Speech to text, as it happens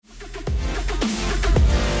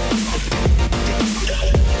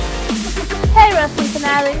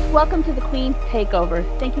Riley. Welcome to the Queen's Takeover.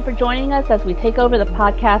 Thank you for joining us as we take over the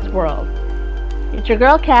podcast world. It's your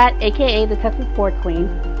girl Kat, aka the Texas Sports Queen.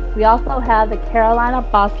 We also have the Carolina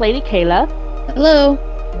boss lady Kayla. Hello.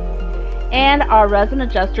 And our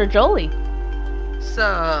resident adjuster Jolie.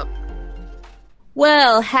 Sup?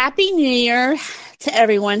 Well, Happy New Year to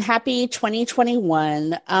everyone. Happy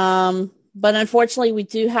 2021. But unfortunately, we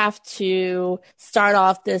do have to start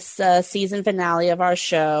off this season finale of our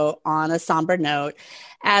show on a somber note.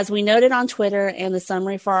 As we noted on Twitter and the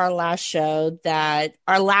summary for our last show, that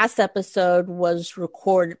our last episode was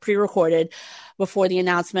pre-recorded before the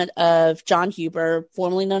announcement of Jon Huber,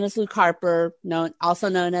 formerly known as Luke Harper, also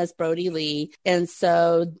known as Brodie Lee. And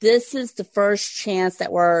so this is the first chance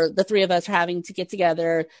that the three of us are having to get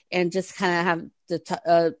together and just kind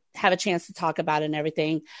of have a chance to talk about it and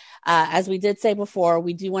everything. As we did say before,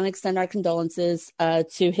 we do want to extend our condolences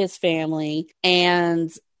to his family.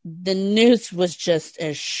 And the news was just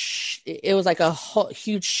it was like a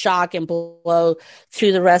huge shock and blow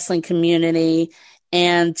to the wrestling community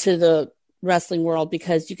and to the wrestling world,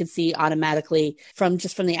 because you can see automatically from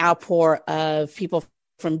the outpour of people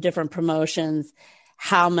from different promotions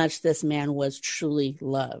how much this man was truly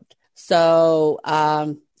loved. So,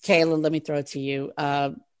 Kayla, let me throw it to you.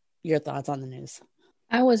 Your thoughts on the news.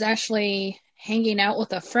 I was actually hanging out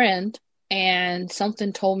with a friend and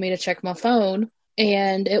something told me to check my phone,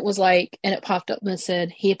 and it was like, and it popped up and it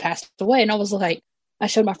said he had passed away. And I was like, I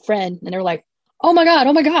showed my friend and they were like, oh my God,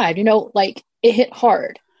 like it hit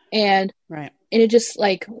hard. And, right. And it just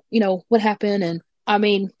like, what happened? And I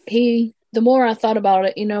mean, the more I thought about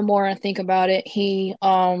it, the more I think about it, he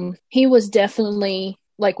was definitely,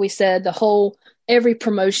 like we said, every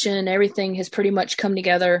promotion, everything has pretty much come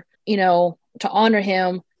together, to honor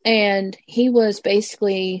him. And he was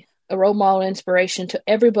basically a role model inspiration to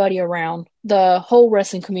everybody around the whole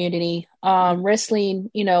wrestling community, wrestling,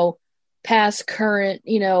 past, current,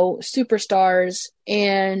 superstars.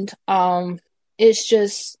 And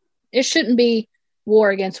it shouldn't be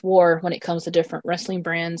war against war when it comes to different wrestling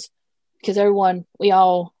brands, because we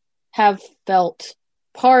all have felt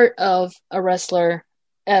part of a wrestler,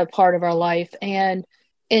 a part of our life. And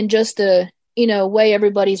just the, way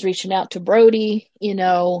everybody's reaching out to Brodie,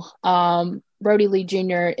 Brodie Lee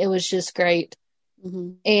Jr., it was just great.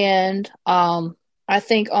 Mm-hmm. And I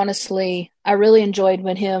think, honestly, I really enjoyed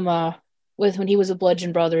when he was with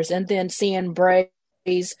Bludgeon Brothers, and then seeing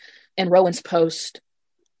Bray's and Rowan's post,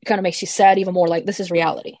 it kind of makes you sad even more, like this is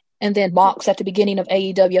reality. And then Mox at the beginning of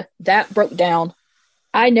AEW, that broke down.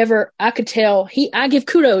 I could tell I give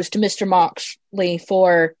kudos to Mr. Moxley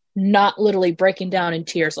for not literally breaking down in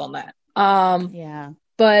tears on that. Yeah.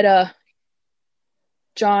 But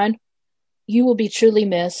Jon, you will be truly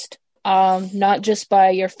missed. Not just by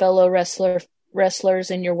your fellow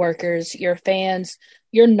wrestlers and your workers, your fans,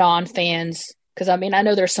 your non-fans. Because I mean, I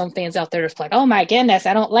know there's some fans out there that's like, oh my goodness,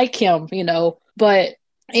 I don't like him, But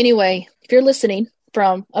anyway, if you're listening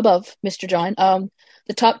from above, Mr. Jon,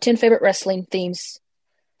 the top 10 favorite wrestling themes.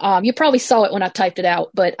 You probably saw it when I typed it out,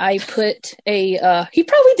 but I put he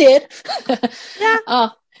probably did. Yeah.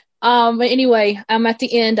 But anyway, at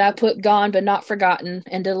the end, I put Gone But Not Forgotten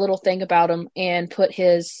and did a little thing about him and put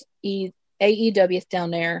his AEW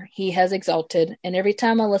down there. He has exalted. And every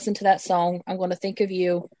time I listen to that song, I'm going to think of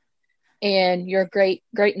you and your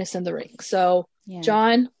greatness in the ring. So yeah.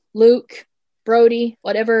 Jon, Luke, Brodie,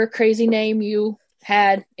 whatever crazy name you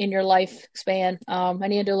had in your life span, I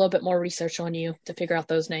need to do a little bit more research on you to figure out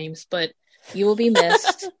those names, but you will be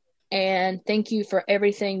missed. And thank you for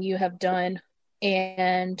everything you have done.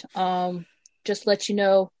 And just let you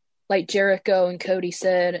know, like Jericho and Cody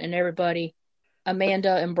said, and everybody,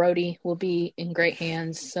 Amanda and Brodie will be in great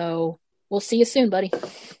hands. So we'll see you soon, buddy.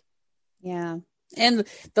 Yeah. And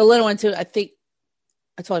the little one too, I think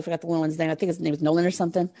I totally forgot the little one's name. I think his name is Nolan or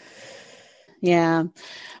something. Yeah.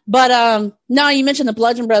 But no, you mentioned the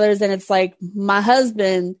Bludgeon Brothers, and it's like my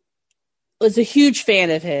husband was a huge fan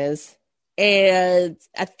of his. And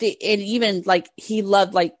I think, and even like he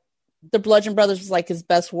loved, like, the Bludgeon Brothers was like his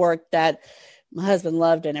best work that my husband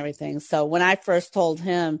loved and everything. So when I first told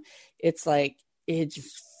him, it's like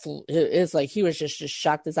it's like he was just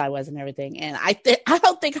shocked as I was and everything. And I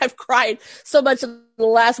don't think I've cried so much in the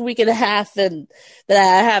last week and a half that I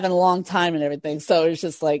have in a long time and everything. So it's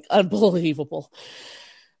just like unbelievable.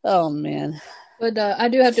 Oh man. But I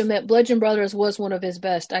do have to admit, Bludgeon Brothers was one of his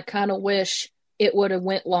best. I kind of wish it would have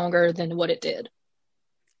went longer than what it did.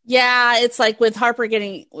 Yeah, it's like with Harper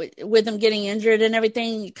with him getting injured and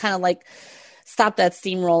everything, kind of like stop that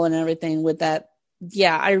steamroll and everything with that.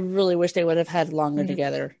 Yeah, I really wish they would have had longer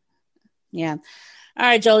together. Yeah. All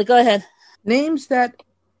right, Jolie, go ahead. Names that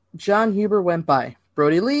Jon Huber went by.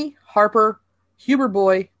 Brody Lee, Harper, Huber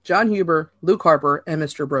Boy, John Huber, Luke Harper, and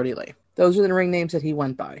Mr. Brody Lee. Those are the ring names that he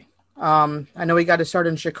went by. I know he got to start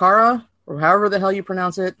in Shikara, or however the hell you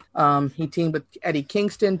pronounce it. He teamed with Eddie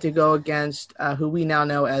Kingston to go against who we now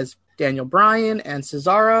know as Daniel Bryan and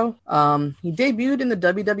Cesaro. He debuted in the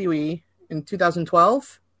WWE in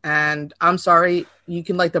 2012. And I'm sorry, you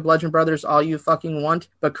can like the Bludgeon Brothers all you fucking want,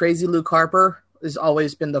 but Crazy Luke Harper has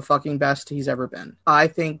always been the fucking best he's ever been. I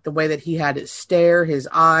think the way that he had his stare, his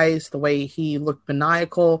eyes, the way he looked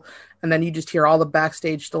maniacal, and then you just hear all the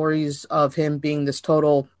backstage stories of him being this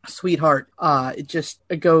total sweetheart.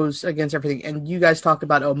 It goes against everything. And you guys talk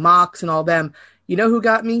about Mox and all them. You know who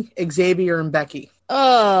got me? Xavier and Becky.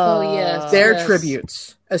 Oh yes. Their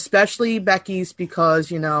tributes, especially Becky's, because,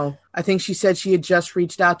 you know, I think she said she had just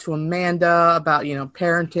reached out to Amanda about, you know,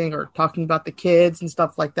 parenting or talking about the kids and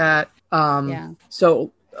stuff like that.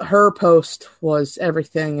 So her post was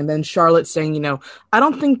everything. And then Charlotte saying, you know, I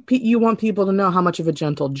don't think you want people to know how much of a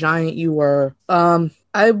gentle giant you were.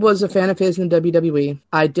 I was a fan of his in WWE.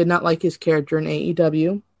 I did not like his character in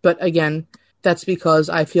AEW. But again, that's because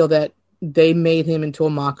I feel that they made him into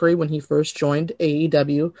a mockery when he first joined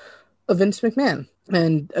AEW of Vince McMahon.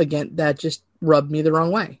 And again, that just rubbed me the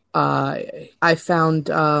wrong way. I found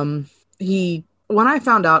when I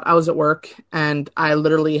found out, I was at work and I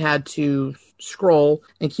literally had to scroll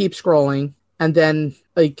and keep scrolling. And then,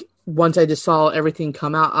 like, once I just saw everything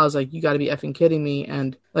come out, I was like, you got to be effing kidding me.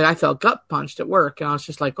 And, like, I felt gut punched at work. And I was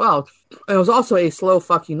just like, well, it was also a slow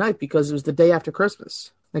fucking night because it was the day after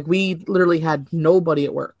Christmas. Like, we literally had nobody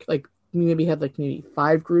at work. Like, we maybe had, like, maybe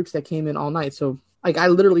 5 groups that came in all night. So, like, I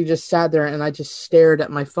literally just sat there and I just stared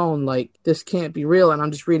at my phone like, this can't be real. And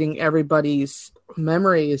I'm just reading everybody's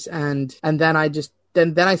memories. And then I just,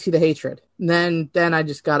 then I see the hatred. Then I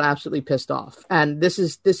just got absolutely pissed off. And this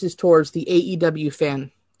is towards the AEW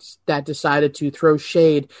fan that decided to throw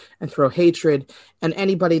shade and throw hatred, and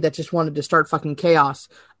anybody that just wanted to start fucking chaos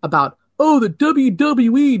about, oh, the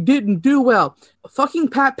WWE didn't do well. Fucking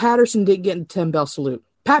Pat Patterson didn't get a 10-bell salute.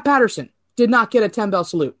 Pat Patterson did not get a 10-bell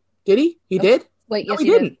salute. Did he? He did? Wait, yes, no, he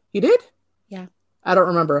didn't. He did? Yeah. I don't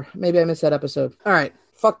remember. Maybe I missed that episode. All right.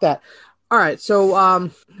 Fuck that. All right.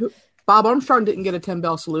 So, Bob Armstrong didn't get a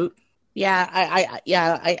 10-bell salute. Yeah,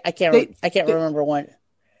 I can't remember one.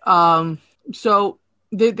 So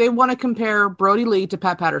they want to compare Brody Lee to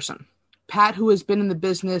Pat Patterson. Pat, who has been in the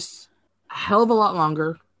business a hell of a lot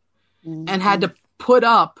longer, and had to put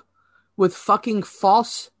up with fucking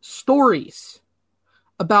false stories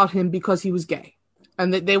about him because he was gay.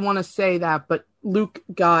 And they want to say that, but Luke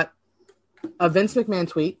got a Vince McMahon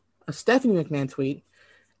tweet, a Stephanie McMahon tweet,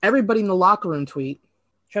 everybody in the locker room tweet,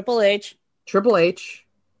 Triple H,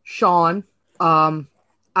 Shawn. I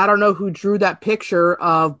don't know who drew that picture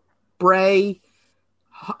of Bray,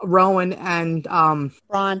 Rowan, and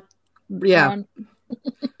Ron. Yeah. Ron.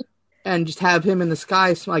 And just have him in the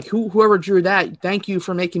sky. So like, whoever drew that, thank you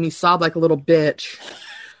for making me sob like a little bitch.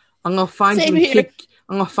 I'm gonna find Same you and here.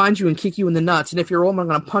 kick you in the nuts. And if you're a woman,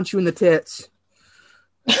 I'm gonna punch you in the tits.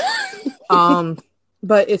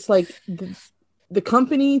 But it's like the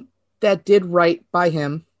company that did right by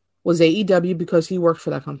him was AEW because he worked for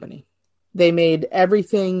that company. They made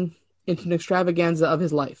everything into an extravaganza of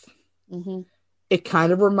his life. Mm-hmm. It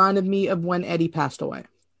kind of reminded me of when Eddie passed away.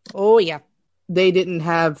 Oh yeah. They didn't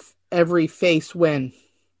have every face win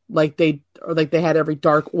like they had every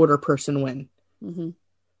Dark Order person win. Mm-hmm.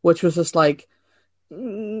 Which was just like,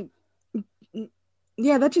 yeah,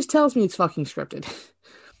 that just tells me it's fucking scripted.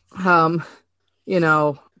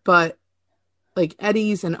 But like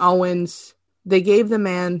Eddie's and Owens, they gave the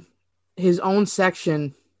man his own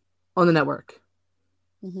section on the network.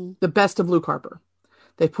 Mm-hmm. The best of Luke Harper.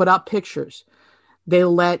 They put out pictures. They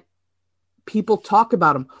let people talk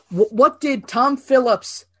about him. What did Tom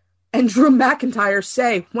Phillips and Drew McIntyre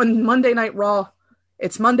say when Monday Night Raw?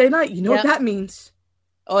 It's Monday night. You know what that means.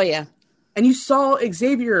 Oh, yeah. And you saw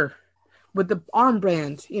Xavier with the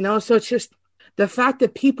armband, so it's just the fact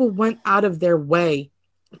that people went out of their way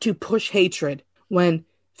to push hatred when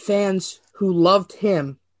fans who loved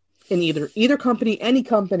him in either company, any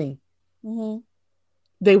company, mm-hmm.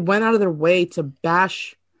 they went out of their way to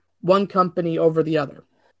bash one company over the other.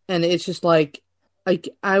 And it's just like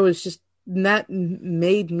I was just, that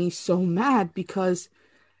made me so mad because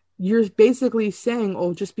you're basically saying,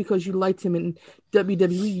 oh, just because you liked him in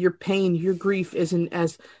WWE, your pain, your grief isn't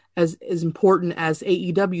as important as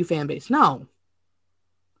AEW fan base. No.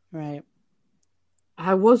 Right.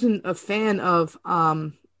 I wasn't a fan of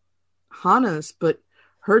Hana's, but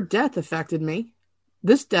her death affected me.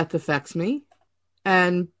 This death affects me.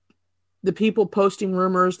 And the people posting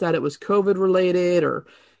rumors that it was COVID related or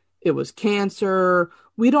it was cancer.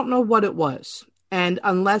 We don't know what it was. And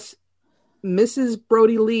unless Mrs.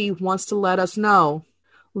 Brody Lee wants to let us know,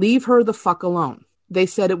 leave her the fuck alone. They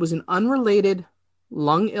said it was an unrelated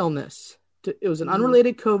lung illness. It was an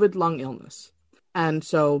unrelated COVID lung illness. And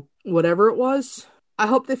so whatever it was, I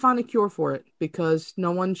hope they find a cure for it, because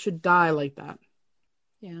no one should die like that.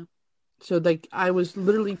 Yeah. So like, I was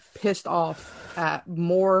literally pissed off at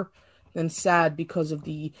more than sad because of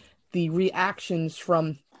the reactions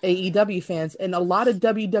from AEW fans, and a lot of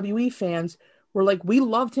WWE fans were like, we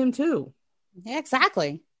loved him too. Yeah,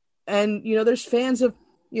 exactly. And there's fans of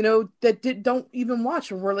that don't even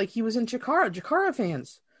watch, or were like, he was in Jakara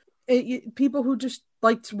fans, people who just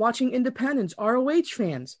liked watching independents, ROH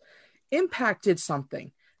fans. Impact did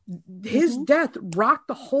something. His death rocked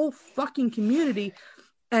the whole fucking community.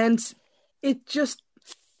 And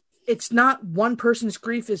it's not one person's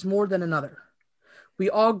grief is more than another. We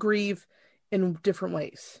all grieve in different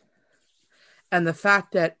ways. And the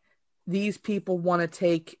fact that these people want to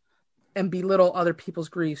take and belittle other people's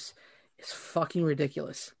griefs is fucking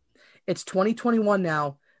ridiculous. It's 2021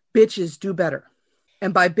 now. Bitches, do better.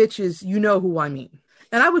 And by bitches, you know who I mean.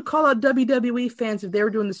 And I would call out WWE fans if they were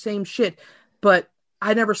doing the same shit, but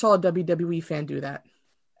I never saw a WWE fan do that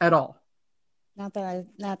at all. Not that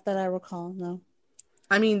I recall, no.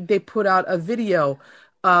 I mean, they put out a video.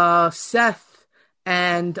 Seth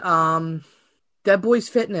and Dead Boys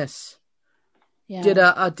Fitness did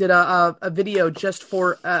a video just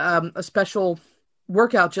for a special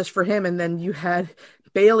workout just for him, and then you had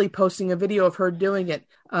Bailey posting a video of her doing it.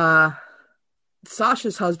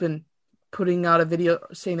 Sasha's husband putting out a video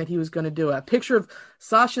saying that he was going to do a picture of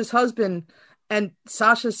Sasha's husband and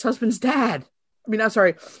Sasha's husband's dad. I mean, I'm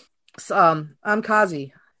sorry. I'm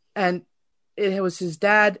Kazi, and it was his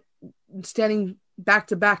dad standing back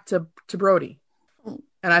to back to Brody,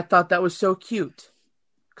 and I thought that was so cute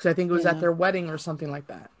because I think it was at their wedding or something like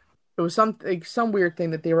that. It was some weird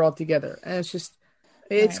thing that they were all together, and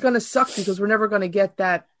it's going to suck because we're never going to get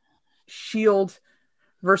that Shield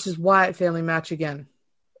versus Wyatt family match again,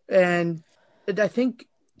 and I think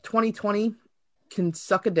 2020 can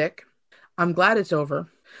suck a dick. I'm glad it's over.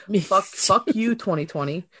 Fuck you,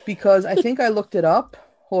 2020, because I think I looked it up.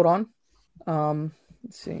 Hold on.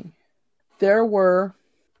 Let's see. There were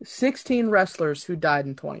 16 wrestlers who died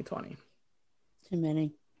in 2020. Too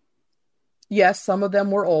many. Yes, some of them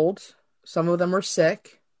were old. Some of them were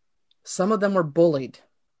sick. Some of them were bullied.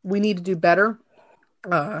 We need to do better.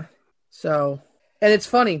 And it's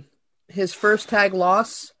funny. His first tag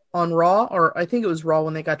loss on Raw, or I think it was Raw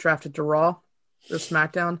when they got drafted to Raw or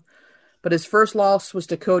SmackDown. But his first loss was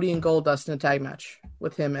to Cody and Goldust in a tag match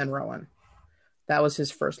with him and Rowan. That was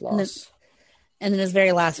his first loss. And then his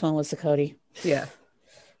very last one was to Cody. Yeah.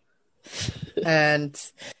 And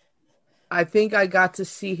I think I got to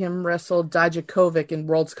see him wrestle Dijakovic in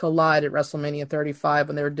Worlds Collide at WrestleMania 35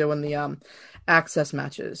 when they were doing the Access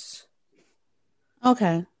matches.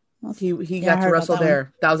 Okay. He got to wrestle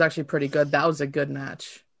there. That was actually pretty good. That was a good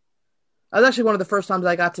match. That was actually one of the first times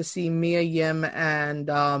I got to see Mia Yim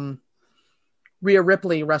and Rhea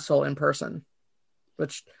Ripley wrestle in person,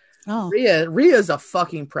 which Rhea is a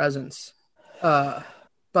fucking presence.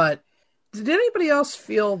 But did anybody else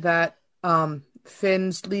feel that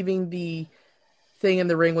Finn's leaving the thing in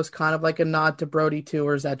the ring was kind of like a nod to Brody too,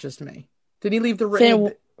 or is that just me? Did he leave the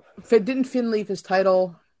ring? Didn't Finn leave his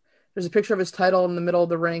title? There's a picture of his title in the middle of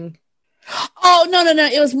the ring. Oh, no.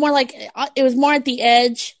 It was more like, it was more at the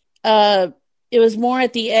edge. It was more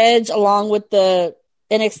at the edge along with the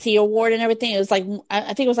NXT award and everything. It was like,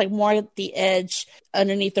 I think it was like more at the edge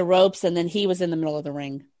underneath the ropes, and then he was in the middle of the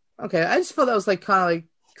ring. Okay, I just felt that was like kind of like,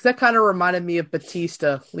 because that kind of reminded me of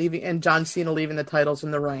Batista leaving and John Cena leaving the titles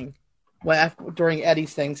in the ring during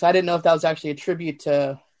Eddie's thing. So I didn't know if that was actually a tribute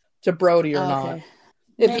to Brody or not.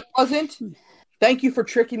 If it wasn't, thank you for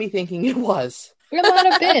tricking me thinking it was. It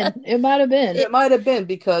might have been. It might have been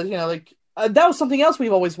because, that was something else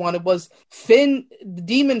we've always wanted was Finn,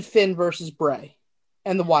 Demon Finn versus Bray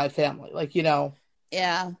and the Wyatt family.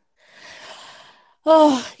 Yeah.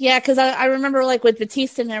 Oh, yeah, because I remember like with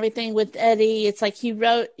Batista and everything with Eddie, it's like he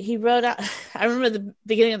wrote out, I remember the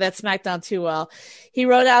beginning of that SmackDown too well. He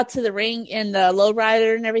rode out to the ring in the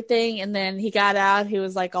lowrider and everything, and then he got out, he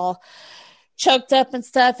was like all choked up and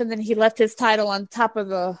stuff, and then he left his title on top of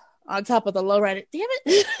the lowrider. Damn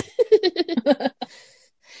it.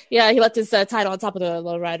 Yeah, he left his title on top of the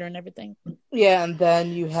lowrider and everything. Yeah, and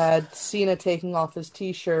then you had Cena taking off his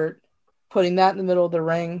t-shirt, putting that in the middle of the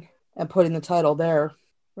ring, and putting the title there.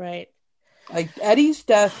 Right. Like Eddie's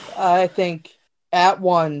death, I think at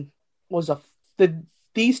one was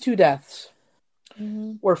these two deaths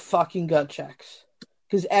were fucking gut checks.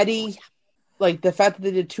 Because Eddie, like the fact that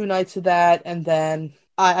they did 2 nights of that, and then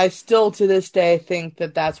I still to this day think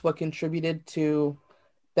that that's what contributed to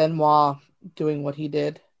Benoit doing what he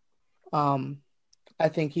did. I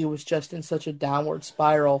think he was just in such a downward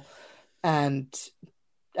spiral, and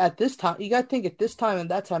at this time, you got to think at this time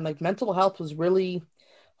and that time, like mental health was really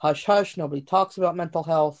hush hush. Nobody talks about mental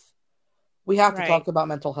health. We have to talk about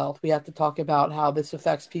mental health. We have to talk about how this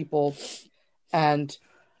affects people, and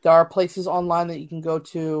there are places online that you can go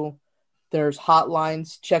to. There's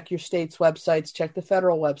hotlines. Check your state's websites. Check the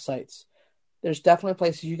federal websites. There's definitely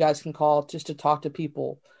places you guys can call just to talk to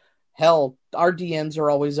people. Hell, our DMs are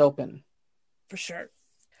always open. For sure.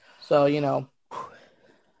 So,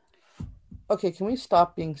 okay, can we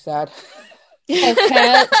stop being sad? Oh,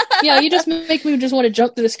 Kat. Yeah, you just make me just want to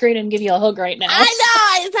jump to the screen and give you a hug right now.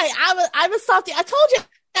 I know. I'm a softie. I told you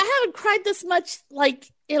I haven't cried this much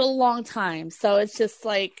in a long time. So it's just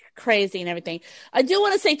crazy and everything. I do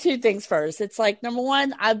want to say 2 things first. It's number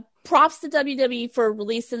one, I props to WWE for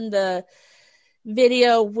releasing the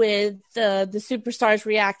video with the superstars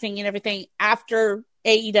reacting and everything after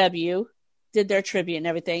AEW did their tribute and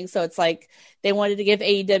everything. So it's they wanted to give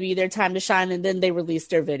AEW their time to shine, and then they released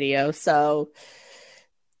their video. So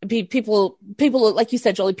people, like you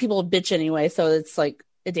said, Jolie, people bitch anyway. So it's a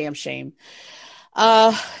damn shame.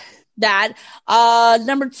 That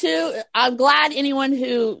number 2, I'm glad anyone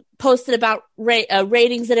who posted about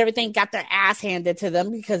ratings and everything got their ass handed to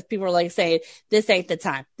them, because people were saying this ain't the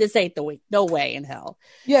time, this ain't the week, no way in hell.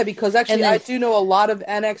 Yeah, because actually I do know a lot of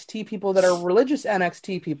NXT people that are religious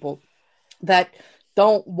NXT people that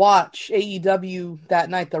don't watch AEW that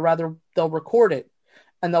night. They'll record it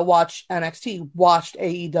and they'll watch NXT, watched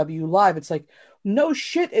AEW live. It's no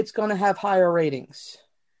shit, it's going to have higher ratings.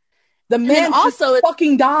 The man also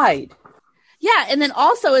fucking died. Yeah, and then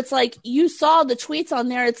also it's you saw the tweets on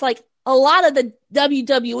there. It's a lot of the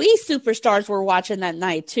WWE superstars were watching that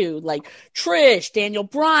night too, Trish, Daniel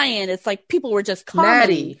Bryan. It's people were just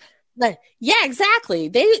commenting. Yeah, exactly.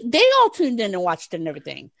 They all tuned in and watched it and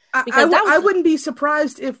everything. I wouldn't be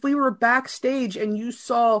surprised if we were backstage and you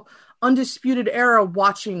saw Undisputed Era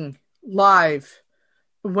watching live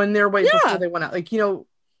when they're before they went out.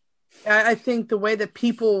 I think the way that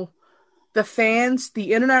people, the fans,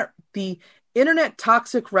 the internet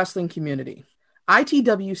toxic wrestling community,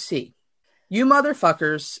 ITWC, you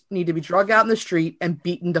motherfuckers need to be dragged out in the street and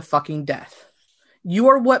beaten to fucking death. You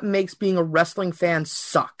are what makes being a wrestling fan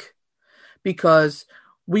suck, because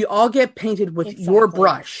we all get painted with your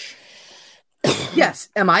brush. Yes,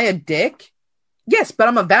 am I a dick? Yes, but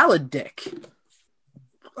I'm a valid dick.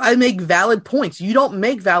 I make valid points. You don't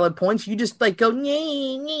make valid points. You just go.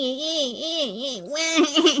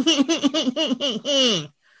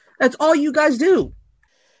 That's all you guys do.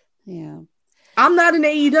 Yeah. I'm not an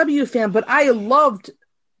AEW fan, but I loved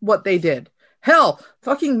what they did. Hell,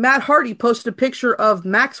 fucking Matt Hardy posted a picture of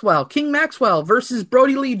King Maxwell versus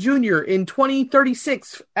Brody Lee Jr. in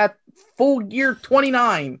 2036 at full year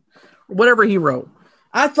 29, or whatever he wrote.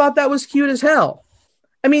 I thought that was cute as hell.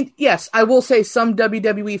 I mean, yes, I will say some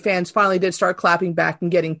WWE fans finally did start clapping back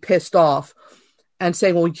and getting pissed off and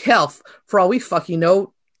saying, well, hell, for all we fucking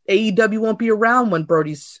know, AEW won't be around when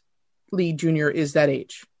Brody Lee Jr. is that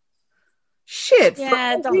age. Shit.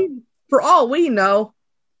 Yeah, for all we know,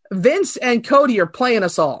 Vince and Cody are playing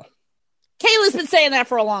us all. Kayla's been saying that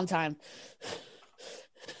for a long time.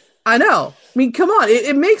 I know. I mean, come on.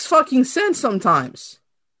 It makes fucking sense sometimes.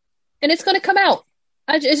 And it's going to come out.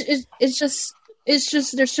 It's just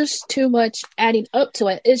there's just too much adding up to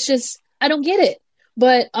it. It's just, I don't get it.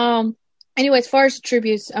 But anyway, as far as the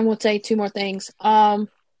tributes, I'm going to say 2 more things.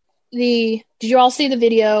 Did you all see the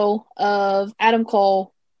video of Adam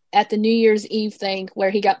Cole at the New Year's Eve thing where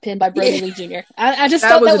he got pinned by Brody Lee Jr.? I just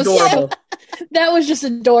thought that was adorable. That was just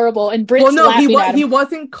adorable. And Britt's laughing at him. He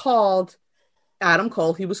wasn't called Adam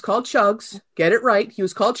Cole. He was called Chugs. Get it right. He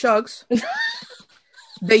was called Chugs.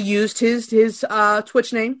 They used his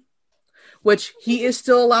Twitch name, which he is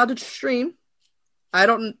still allowed to stream.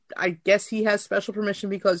 I guess he has special permission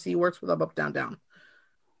because he works with Up, Down, Down.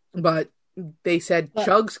 But they said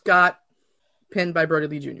Chugs got pinned by Brody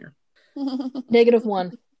Lee Jr.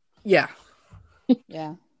 -1. Yeah.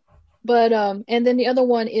 Yeah. But and then the other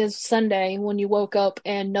one is Sunday when you woke up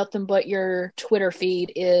and nothing but your Twitter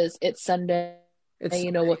feed is it's Sunday. And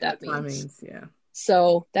you know what that means. Yeah.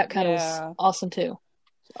 So that kind of was awesome too.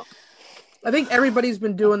 So. I think everybody's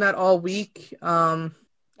been doing that all week. Oh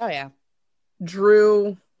yeah.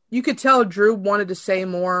 Drew, you could tell Drew wanted to say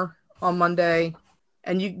more on Monday,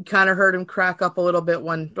 and you kind of heard him crack up a little bit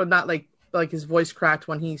but not like his voice cracked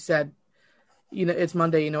when he said, it's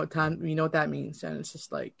Monday, you know what that means. And it's just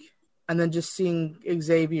and then just seeing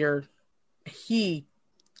Xavier, he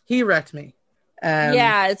wrecked me.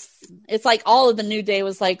 Yeah, it's like all of the New Day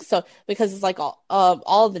was like, so because it's like all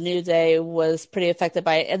of the New Day was pretty affected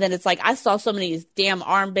by it, and then it's like I saw so many damn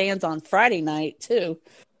armbands on Friday night too,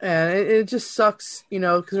 and it just sucks,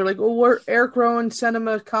 because they're like, well, Eric Rowan sent him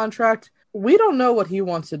a contract. We don't know what he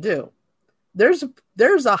wants to do. There's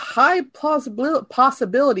a high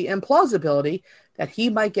possibility and plausibility that he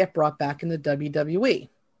might get brought back in the WWE,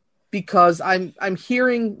 because I'm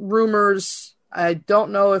hearing rumors. I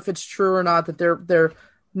don't know if it's true or not that they're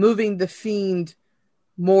moving the Fiend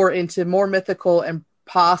more mythical and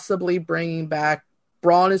possibly bringing back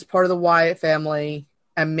Braun as part of the Wyatt family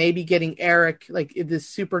and maybe getting Eric like this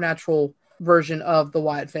supernatural version of the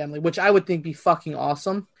Wyatt family, which I would think be fucking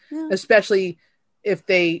awesome, especially if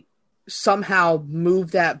they somehow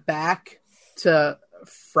move that back to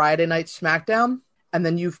Friday Night SmackDown, and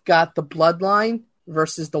then you've got the Bloodline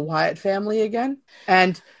versus the Wyatt family again,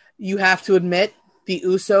 and you have to admit, the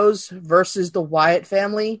Usos versus the Wyatt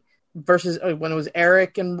family versus when it was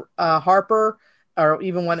Eric and Harper, or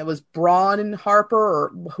even when it was Braun and Harper, or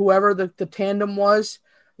whoever the tandem was.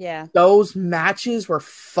 Yeah. Those matches were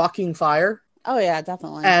fucking fire. Oh, yeah,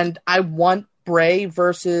 definitely. And I want Bray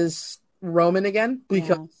versus Roman again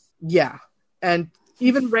because, yeah. And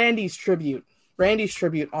even Randy's tribute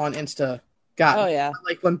on Insta got Oh, yeah.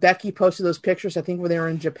 Like when Becky posted those pictures, I think when they were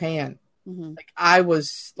in Japan. Mm-hmm. Like I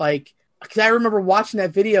was like, because I remember watching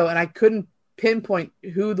that video and I couldn't pinpoint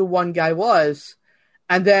who the one guy was,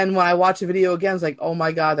 and then when I watched the video again, I was like, oh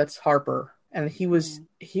my god, that's Harper, and he was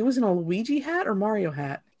in a Luigi hat or Mario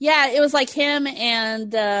hat. Yeah, it was like him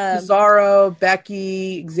and Cesaro,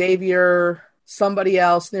 Becky, Xavier, somebody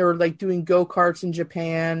else. They were like doing go-karts in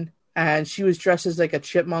Japan, and she was dressed as like a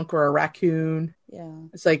chipmunk or a raccoon. Yeah,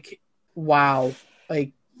 it's like, wow,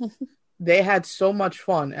 like they had so much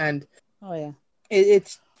fun, and oh yeah,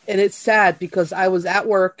 it's sad because I was at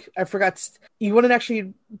work. I forgot. You want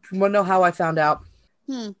to know how I found out?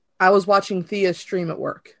 I was watching Thea stream at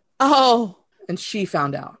work. Oh, and she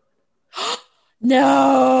found out.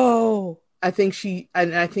 No, I think she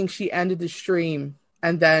ended the stream,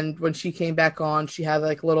 and then when she came back on, she had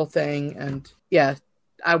like a little thing, and yeah,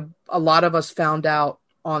 a lot of us found out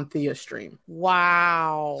on Thea's stream.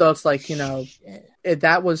 Wow. So it's like,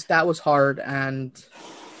 that was hard, and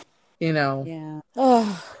yeah.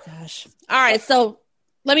 Oh gosh. All right. So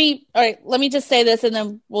let me just say this, and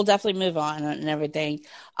then we'll definitely move on and everything.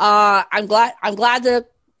 I'm glad the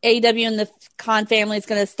AEW and the Khan family is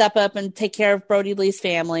going to step up and take care of Brody Lee's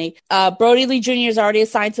family. Brody Lee Jr. is already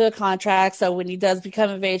assigned to a contract, so when he does become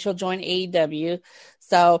of age, he'll join AEW.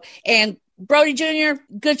 So, and Brody Jr.,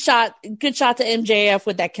 good shot to MJF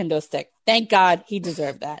with that kendo stick. Thank God, he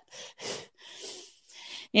deserved that.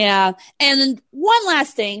 Yeah. And then one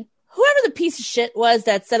last thing. Whoever the piece of shit was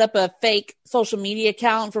that set up a fake social media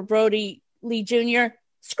account for Brody Lee Jr.,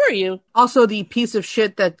 screw you. Also, the piece of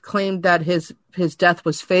shit that claimed that his death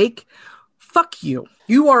was fake, fuck you.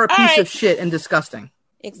 You are a piece of shit and disgusting.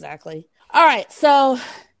 Exactly. All right, so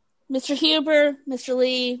Mr. Huber, Mr.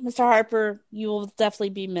 Lee, Mr. Harper, you will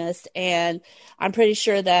definitely be missed, and I'm pretty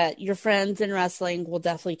sure that your friends in wrestling will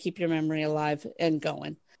definitely keep your memory alive and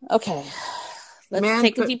going. Okay, let's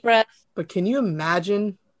take a deep breath. But can you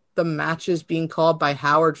imagine the matches being called by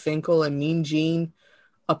Howard Finkel and Mean Gene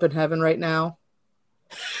up in heaven right now?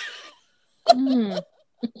 I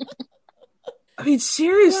mean,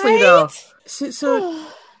 seriously, though. So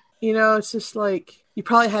it's just like you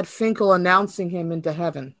probably had Finkel announcing him into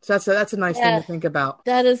heaven. So that's a nice thing to think about.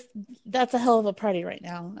 That's a hell of a party right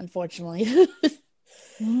now, unfortunately.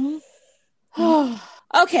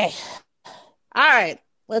 Okay. All right.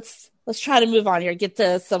 Let's try to move on here. Get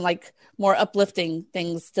to some like more uplifting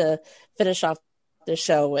things to finish off the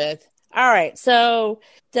show with. All right. So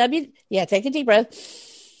take a deep breath.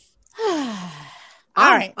 All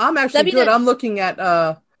right. I'm actually good. I'm looking at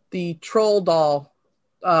the troll doll.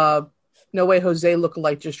 No Way Jose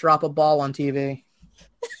lookalike just drop a ball on TV.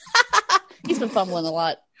 He's been fumbling a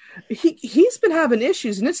lot. He's been having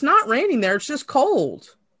issues, and it's not raining there. It's just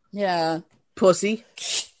cold. Yeah. Pussy.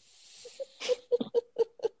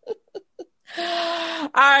 All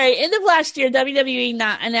right. End of last year, WWE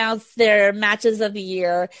announced their matches of the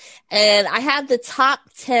year, and I have the top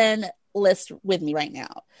 10 list with me right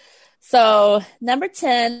now. So, number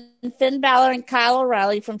 10, Finn Balor and Kyle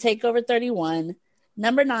O'Reilly from TakeOver 31.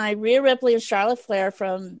 Number 9, Rhea Ripley and Charlotte Flair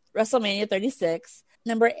from WrestleMania 36.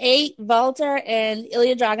 Number 8, Walter and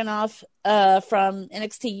Ilya Dragunov from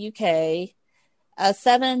NXT UK.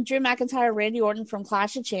 7, Drew McIntyre, Randy Orton from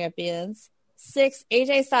Clash of Champions. 6,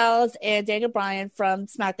 AJ Styles and Daniel Bryan from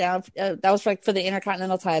SmackDown. That was for the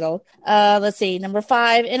Intercontinental title. Let's see. Number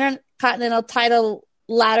 5, Intercontinental title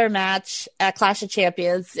ladder match at Clash of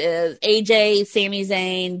Champions is AJ, Sami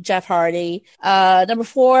Zayn, Jeff Hardy. Number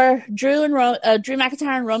 4, Drew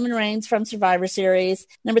McIntyre and Roman Reigns from Survivor Series.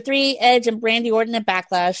 Number 3, Edge and Randy Orton at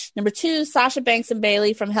Backlash. Number 2, Sasha Banks and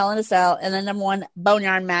Bayley from Hell in a Cell. And then number 1,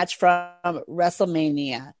 Boneyard match from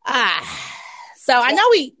WrestleMania. So I know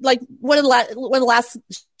we one of the last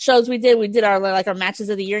shows we did our matches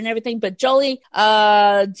of the year and everything. But Jolie,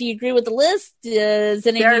 do you agree with the list? There's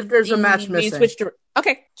a match missing.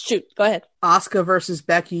 Okay, shoot, go ahead. Asuka versus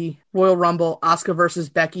Becky, Royal Rumble. Asuka versus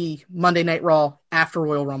Becky, Monday Night Raw after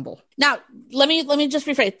Royal Rumble. Now, let me just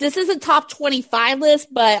rephrase. This is a top 25 list,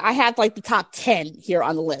 but I have the top 10 here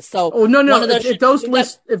on the list. So, no.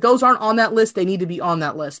 If those aren't on that list, they need to be on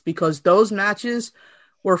that list because those matches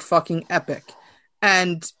were fucking epic.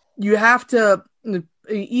 And you have to,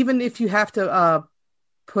 even if you have to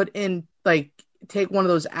put in take one of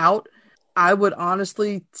those out. I would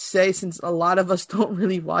honestly say, since a lot of us don't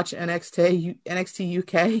really watch NXT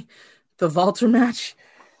UK, the Walter match,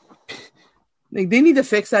 they need to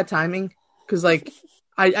fix that timing because I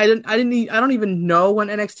don't even know when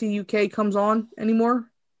NXT UK comes on anymore.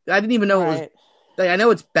 I didn't even know it was. I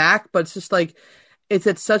know it's back, but it's just it's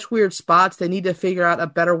at such weird spots. They need to figure out a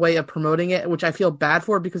better way of promoting it, which I feel bad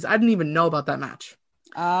for because I didn't even know about that match.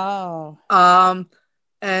 Oh.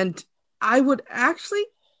 And I would actually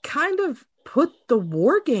kind of put the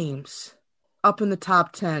War Games up in the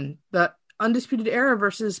top 10. The Undisputed Era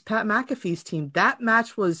versus Pat McAfee's team. That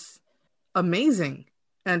match was amazing.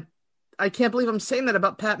 And I can't believe I'm saying that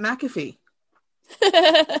about Pat McAfee.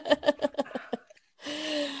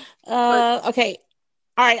 Okay.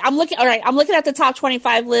 All right. I'm looking at the top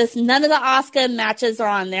 25 list. None of the Asuka matches are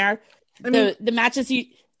on there. The matches you...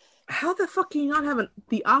 How the fuck can you not have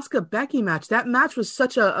the Asuka Becky match? That match was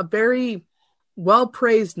such a very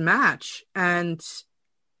well-praised match, and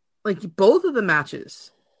both of the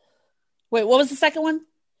matches. Wait, what was the second one?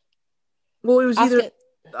 Well, it was Asuka.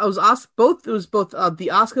 It was both the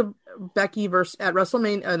Asuka Becky versus at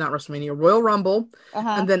WrestleMania, not WrestleMania, Royal Rumble,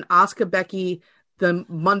 and then Asuka Becky the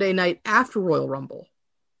Monday night after Royal Rumble.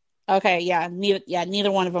 Okay, yeah,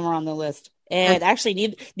 neither one of them are on the list, and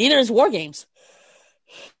actually neither is War Games.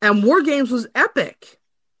 And War Games was epic.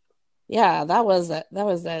 Yeah, that was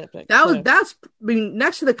epic.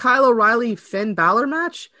 Next to the Kyle O'Reilly Finn Balor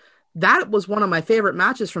match, that was one of my favorite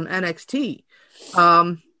matches from NXT.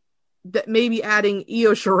 That maybe adding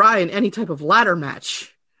Io Shirai in any type of ladder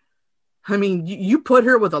match. I mean, you put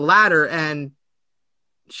her with a ladder and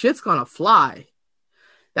shit's gonna fly.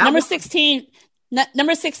 Number 16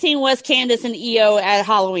 was Candice and Io at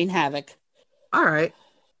Halloween Havoc. All right,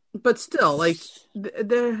 but still, I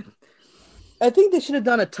think they should have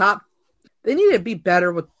done a top. They need to be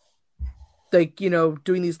better with,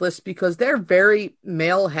 doing these lists because they're very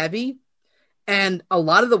male heavy, and a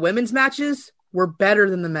lot of the women's matches were better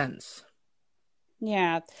than the men's.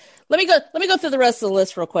 Yeah, let me go through the rest of the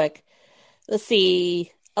list real quick. Let's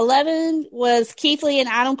see. 11 was Keith Lee and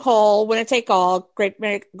Adam Cole, winner take all, Great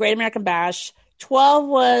American Bash. 12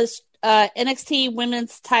 was NXT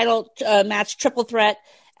Women's Title match triple threat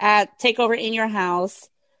at Takeover in Your House.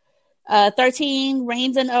 13,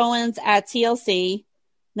 Reigns and Owens at TLC.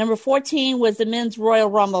 Number 14 was the Men's Royal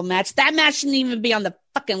Rumble match. That match shouldn't even be on the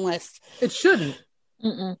fucking list. It shouldn't.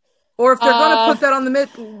 Mm-mm. Or if they're going to put that on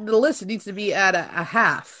the list, it needs to be at a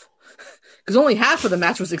half. Because only half of the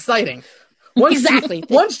match was exciting.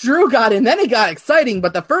 Once Drew got in, then it got exciting.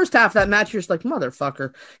 But the first half of that match, you're just like,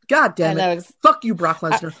 motherfucker. God damn it. Fuck you, Brock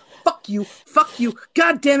Lesnar. Fuck you. Fuck you.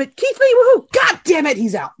 God damn it. Keith Lee, woohoo. God damn it.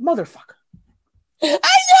 He's out. Motherfucker. I know,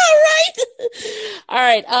 right? All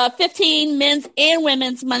right. 15 men's and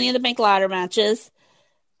women's Money in the Bank ladder matches.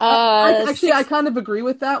 I kind of agree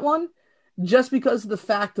with that one. Just because of the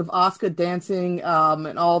fact of Asuka dancing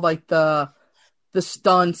and all the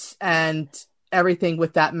stunts and everything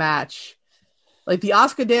with that match. Like the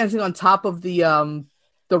Asuka dancing on top of the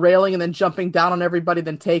railing and then jumping down on everybody,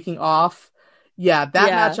 then taking off. Yeah,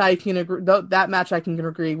 match I can agree. That match I can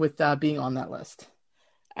agree with being on that list.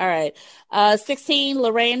 All right. 16,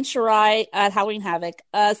 Lorraine and Shirai at Halloween Havoc.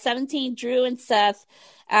 17, Drew and Seth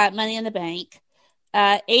at Money in the Bank.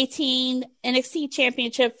 18, NXT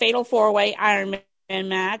Championship Fatal 4-Way Iron Man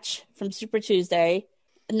match from Super Tuesday.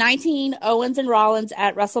 19, Owens and Rollins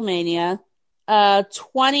at WrestleMania.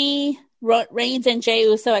 20, Reigns and Jey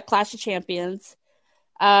Uso at Clash of Champions.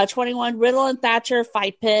 21, Riddle and Thatcher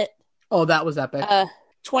Fight Pit. Oh, that was epic.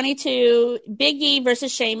 22, Big E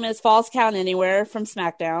versus Sheamus Falls Count Anywhere from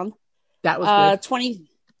SmackDown. That was good.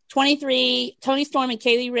 23, Toni Storm and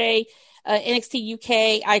Kaylee Ray, NXT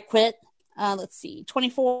UK, I Quit. Let's see,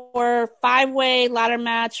 24, 5-way ladder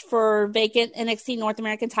match for vacant NXT North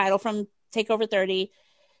American title from TakeOver 30.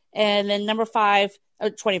 And then number 25,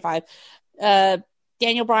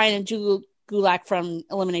 Daniel Bryan and Drew Gulak from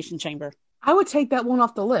Elimination Chamber. I would take that one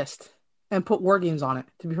off the list and put War Games on it,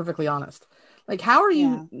 to be perfectly honest. Like, how are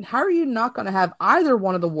you not going to have either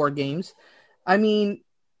one of the War Games? I mean,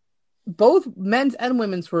 both men's and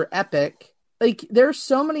women's were epic. Like, there's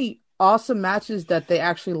so many awesome matches that they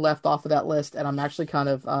actually left off of that list, and I'm actually kind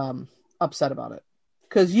of upset about it.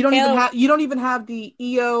 Because you don't even have the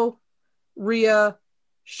Io, Rhea,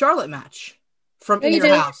 Charlotte match from In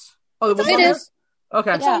Your House. Oh, it is.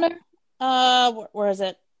 Okay. It's on there. Where is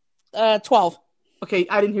it? 12. Okay,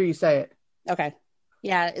 I didn't hear you say it. Okay.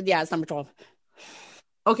 Yeah, it's number 12.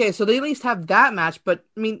 Okay, so they at least have that match, but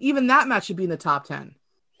I mean, even that match should be in the top 10.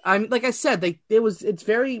 I mean, like I said, it's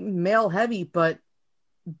very male heavy, but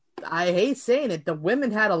I hate saying it, the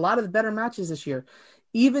women had a lot of the better matches this year.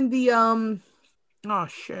 Even the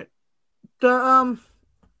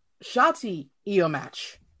Shotzi Io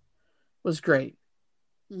match was great.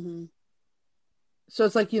 Mm-hmm. So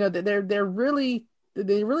it's like, they really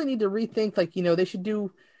need to rethink, like, they should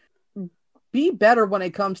be better when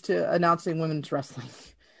it comes to announcing women's wrestling.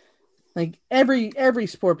 Like every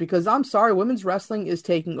sport, because I'm sorry, women's wrestling is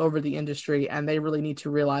taking over the industry, and they really need to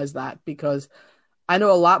realize that, because I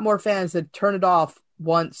know a lot more fans that turn it off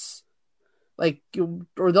once,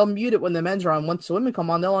 or they'll mute it when the men's are on. Once the women come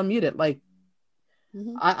on, they'll unmute it. Like,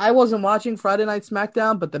 mm-hmm. I wasn't watching Friday Night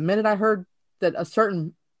SmackDown, but the minute I heard that a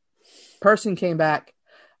certain person came back,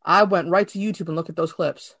 I went right to YouTube and looked at those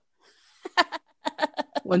clips.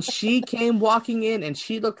 When she came walking in and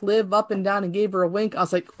she looked Liv up and down and gave her a wink, I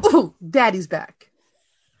was like, "Oh, Daddy's back."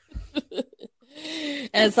 And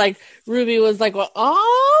it's like Ruby was like, "Well,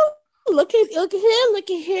 oh, look at here."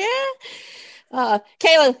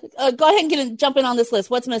 Kayla, go ahead and jump in on this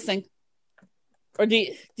list. What's missing? Or do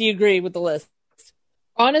you agree with the list?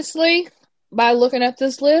 Honestly, by looking at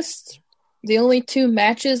this list, the only two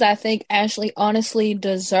matches I think Ashley honestly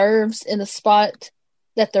deserves in the spot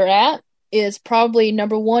that they're at is probably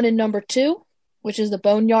number 1 and number 2, which is the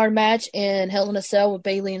Boneyard match and Hell in a Cell with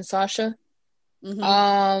Bayley and Sasha.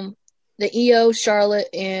 Mm-hmm. The Io, Charlotte,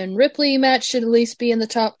 and Ripley match should at least be in the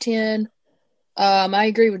top 10. I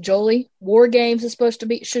agree with Jolie. War Games is supposed to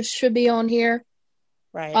be should be on here.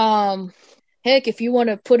 Right. Heck, if you want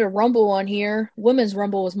to put a Rumble on here, Women's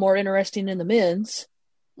Rumble was more interesting than the men's.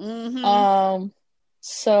 Mm-hmm.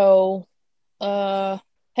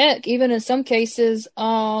 Heck, even in some cases,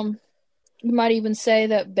 you might even say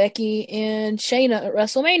that Becky and Shayna at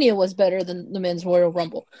WrestleMania was better than the men's Royal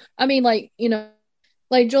Rumble. I mean, like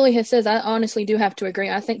Julie has says, I honestly do have to agree.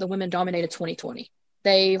 I think the women dominated 2020.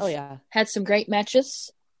 They've had some great matches.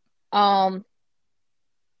 Very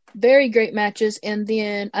great matches. And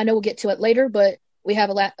then I know we'll get to it later, but we have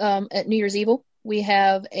at New Year's Evil, we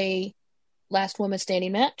have a last woman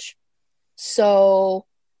standing match. So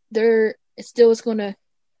it still is going to,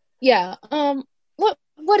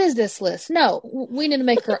 what is this list? No, we need to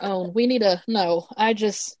make our own. We need to,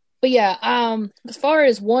 as far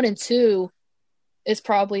as 1 and 2 is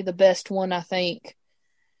probably the best one, I think.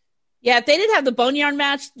 Yeah, if they didn't have the Boneyard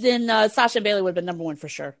match, then Sasha and Bayley would have been number 1 for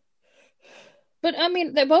sure. But I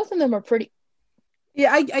mean, both of them are pretty.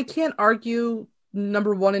 Yeah, I can't argue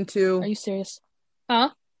number 1 and 2. Are you serious?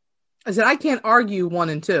 Huh? I said I can't argue 1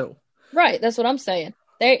 and 2. Right, that's what I'm saying.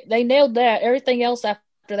 They nailed that. Everything else after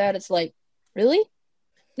that, it's like, really?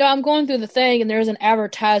 No, I'm going through the thing, and there's an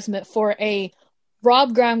advertisement for a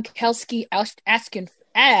Rob Gronkowski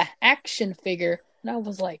action figure, and I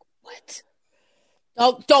was like, what?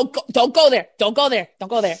 Don't go there. Don't go there. Don't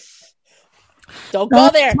go there. Don't go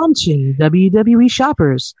there. Attention, WWE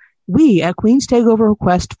shoppers. We at Queen's Takeover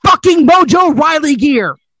request fucking Mojo Riley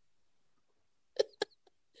gear.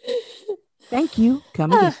 Thank you.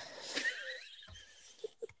 Come again.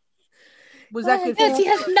 Was that good? Yes, he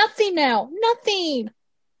has nothing now. Nothing.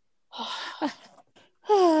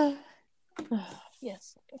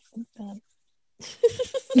 Yes.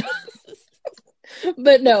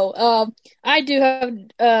 But no, I do have,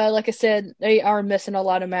 like I said, they are missing a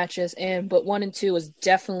lot of matches, but 1 and 2 is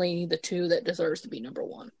definitely the 2 that deserves to be number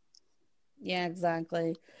 1. Yeah,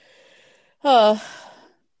 exactly. But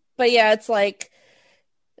yeah, it's like,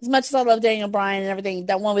 as much as I love Daniel Bryan and everything,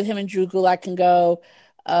 that one with him and Drew Gulak can go.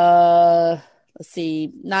 Let's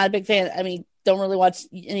see, not a big fan. I mean, don't really watch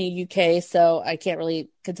any UK, so I can't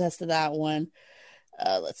really contest to that one.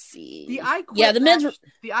 Let's see. The I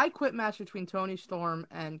Quit match between Toni Storm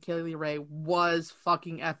and Kaylee Ray was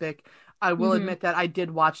fucking epic. I will admit that I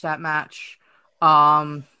did watch that match.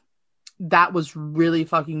 That was really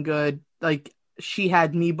fucking good. Like, she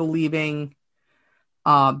had me believing.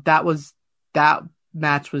 That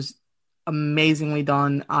match was amazingly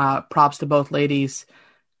done. Props to both ladies.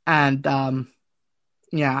 And I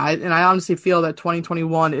honestly feel that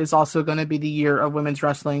 2021 is also going to be the year of women's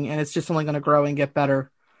wrestling, and it's just only going to grow and get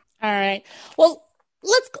better. All right. Well,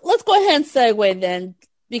 let's go ahead and segue then,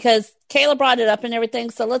 because Kayla brought it up and everything.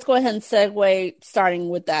 So let's go ahead and segue, starting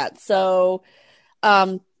with that. So,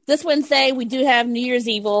 this Wednesday, we do have New Year's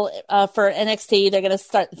Evil for NXT. They're going to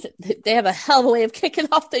start. They have a hell of a way of kicking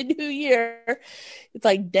off the new year. It's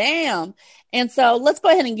like, damn. And so let's go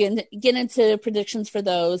ahead and get into predictions for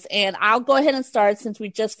those. And I'll go ahead and start since we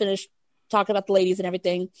just finished talking about the ladies and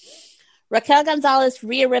everything. Raquel Gonzalez,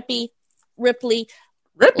 Rhea Ripley.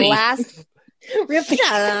 Last. Ripley.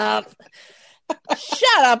 Shut up.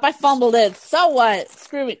 I fumbled it. So what?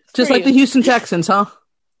 Screw it. Just like the Houston Texans, huh?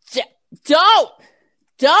 Don't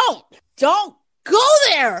go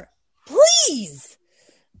there, please.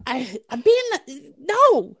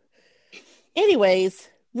 No. Anyways,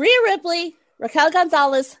 Rhea Ripley, Raquel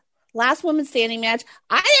Gonzalez, last woman standing match.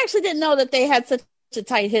 I actually didn't know that they had such a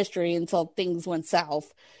tight history until things went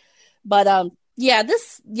south. But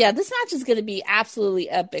this match is going to be absolutely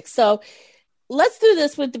epic. So let's do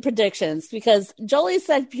this with the predictions, because Jolie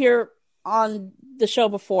said here on the show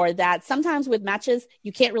before that sometimes with matches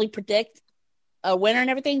you can't really predict a winner and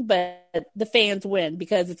everything, but the fans win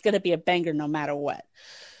because it's going to be a banger no matter what.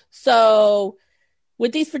 So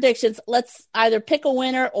with these predictions, let's either pick a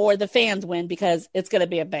winner or the fans win because it's going to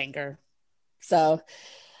be a banger. So,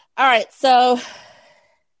 all right. So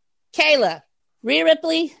Kayla, Rhea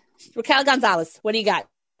Ripley, Raquel Gonzalez, what do you got?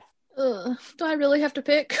 Do I really have to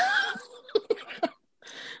pick?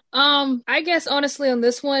 I guess honestly on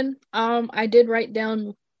this one, I did write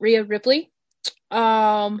down Rhea Ripley.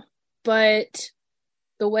 But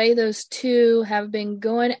the way those two have been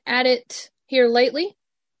going at it here lately,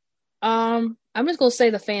 I'm just going to say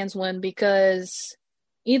the fans win, because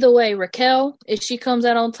either way, Raquel, if she comes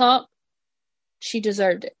out on top, she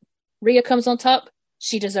deserved it. Rhea comes on top,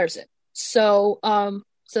 she deserves it. So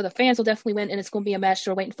the fans will definitely win, and it's going to be a match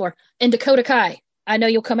they're waiting for. And Dakota Kai, I know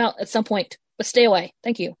you'll come out at some point, but stay away.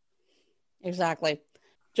 Thank you. Exactly.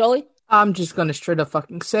 Jolie? I'm just going to straight up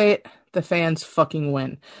fucking say it. The fans fucking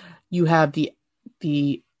win. You have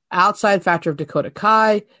the outside factor of Dakota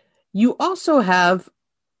Kai. You also have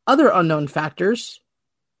other unknown factors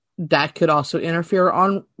that could also interfere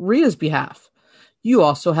on Rhea's behalf. You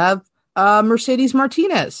also have Mercedes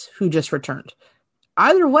Martinez, who just returned.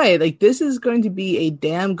 Either way, like, this is going to be a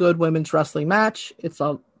damn good women's wrestling match. It's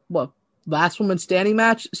a last woman standing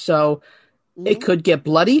match, so it could get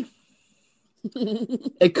bloody.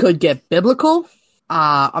 It could get biblical.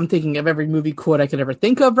 I'm thinking of every movie quote I could ever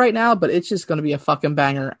think of right now, but it's just going to be a fucking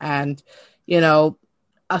banger. And,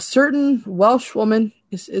 a certain Welsh woman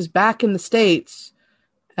is back in the States.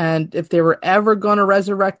 And if they were ever going to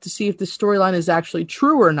resurrect to see if the storyline is actually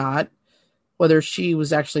true or not, whether she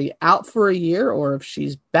was actually out for a year or if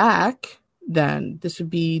she's back, then this would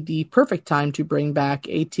be the perfect time to bring back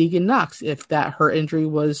a Tegan Nox if that her injury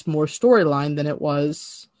was more storyline than it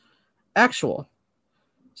was actual.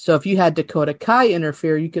 So if you had Dakota Kai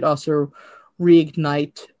interfere, you could also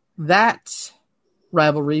reignite that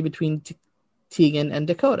rivalry between Tegan and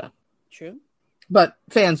Dakota. True. But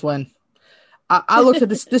fans win. I looked at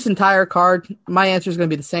this entire card. My answer is going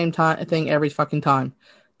to be the same thing every fucking time.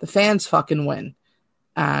 The fans fucking win.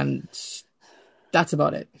 And that's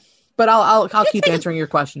about it. But I'll keep answering your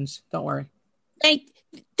questions. Don't worry.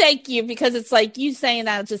 Thank you, because it's like you saying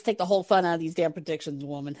that will just take the whole fun out of these damn predictions,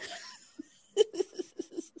 woman.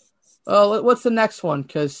 Well, what's the next one?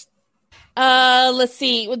 Because let's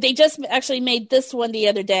see. They just actually made this one the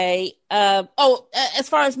other day. As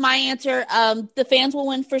far as my answer, the fans will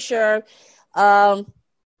win for sure.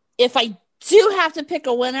 If I do have to pick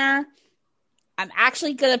a winner, I'm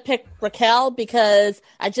actually going to pick Raquel, because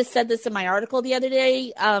I just said this in my article the other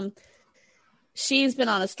day. She's been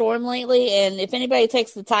on a storm lately, and if anybody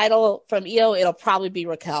takes the title from Io, it'll probably be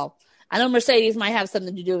Raquel. I know Mercedes might have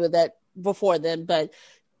something to do with that before then, but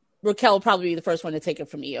Raquel will probably be the first one to take it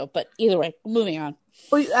from Io. But either way, moving on.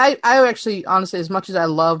 Well, I actually, honestly, as much as I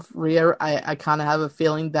love Rhea, I kind of have a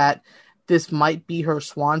feeling that this might be her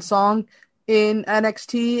swan song in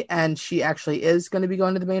NXT, and she actually is going to be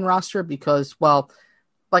going to the main roster because, well,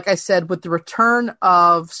 like I said, with the return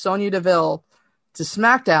of Sonya Deville to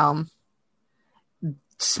SmackDown,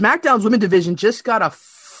 SmackDown's women's division just got a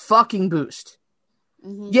fucking boost.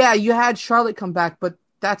 Mm-hmm. Yeah, you had Charlotte come back, but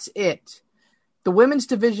that's it. the women's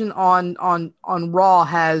division on Raw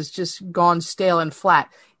has just gone stale and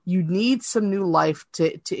flat. You need some new life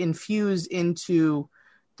to infuse into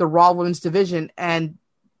the Raw women's division, and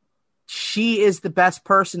she is the best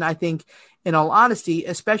person, I think, in all honesty,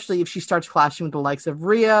 especially if she starts clashing with the likes of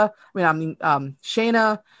Rhea.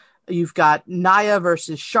 Shayna. You've got Nia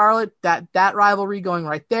versus Charlotte. That rivalry going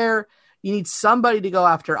right there. You need somebody to go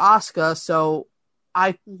after Asuka. So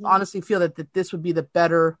I honestly feel that this would be the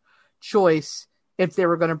better choice if they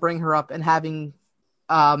were going to bring her up and having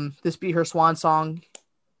this be her swan song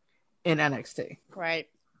in NXT. Right.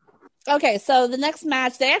 Okay, so the next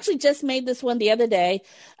match, they actually just made this one the other day.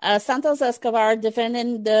 Santos Escobar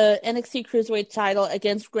defending the NXT Cruiserweight title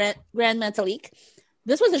against Grand Metalik.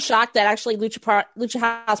 This was a shock that actually Lucha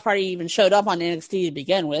House Party even showed up on NXT to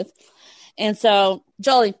begin with. And so,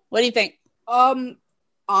 Jolie, what do you think?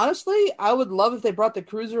 Honestly, I would love if they brought the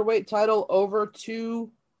Cruiserweight title over to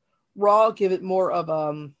Raw, give it more of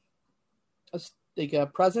a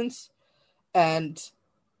presence. And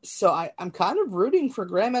so I'm kind of rooting for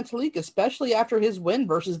Grand Metalik, especially after his win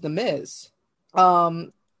versus The Miz.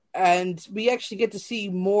 And we actually get to see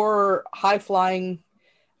more high-flying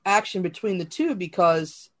action between the two,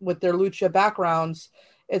 because with their lucha backgrounds,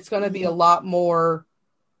 it's going to be a lot more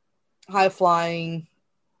high-flying,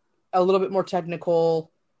 a little bit more technical.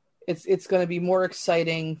 It's going to be more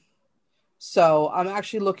exciting. So I'm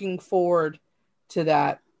actually looking forward to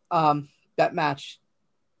that match,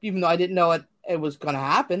 even though I didn't know it was going to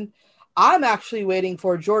happen. I'm actually waiting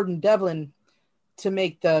for Jordan Devlin to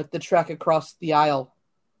make the trek across the aisle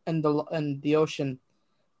and the ocean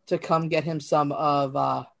to come get him some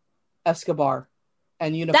of Escobar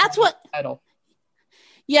and unify the title.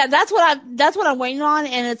 Yeah, that's what I'm waiting on.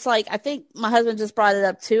 And it's like, I think my husband just brought it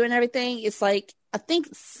up too and everything. It's like, I think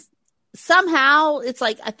somehow it's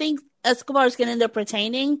like, I think Escobar is going to end up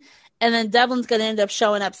retaining, and then Devlin's going to end up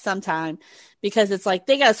showing up sometime, because it's like,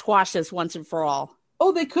 they got to squash this once and for all.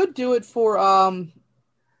 Oh, they could do it for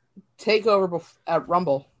TakeOver at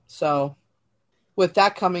Rumble. So with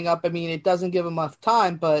that coming up, I mean, it doesn't give them enough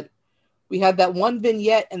time, but we had that one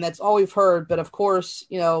vignette, and that's all we've heard. But of course,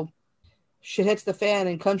 shit hits the fan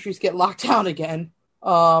and countries get locked down again.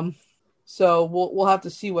 So we'll have to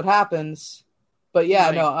see what happens. But yeah,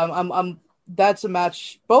 right. No, that's a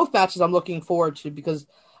match. Both matches I'm looking forward to, because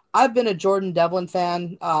I've been a Jordan Devlin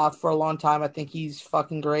fan for a long time. I think he's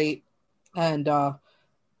fucking great, and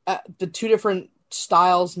the two different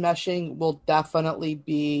styles meshing will definitely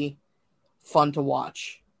be fun to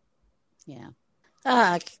watch. Yeah.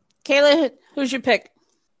 Kayla, who's your pick?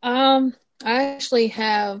 I actually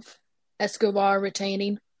have Escobar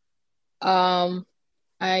retaining.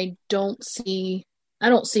 I don't see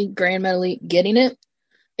Grand Metalik getting it.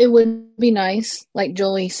 It would be nice, like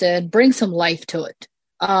Jolie said, bring some life to it.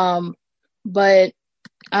 But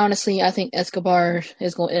honestly, I think Escobar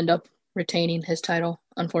is going to end up retaining his title,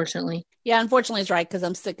 unfortunately. Yeah, unfortunately, it's right, because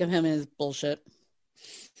I'm sick of him and his bullshit.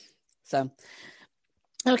 So,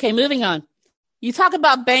 okay, moving on. You talk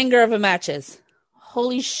about banger of a matches.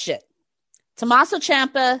 Holy shit. Tommaso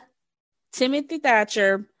Ciampa, Timothy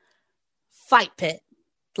Thatcher, Fight Pit.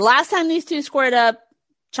 The last time these two squared up,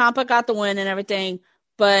 Ciampa got the win and everything.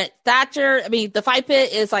 But the Fight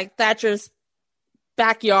Pit is like Thatcher's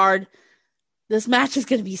backyard. This match is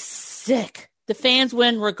going to be sick. The fans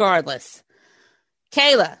win regardless.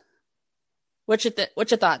 Kayla, what's your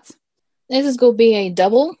thoughts? This is going to be a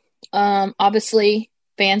double. Obviously,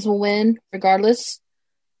 fans will win regardless.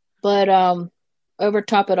 But over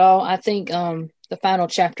top it all, I think the final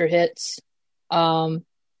chapter hits. Mr.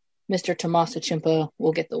 Tommaso Ciampa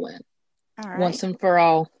will get the win. All right. Once and for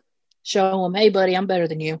all. Show him, hey, buddy, I'm better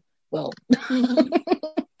than you. Well,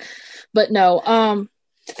 but no,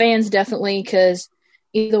 fans definitely, because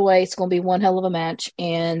either way, it's going to be one hell of a match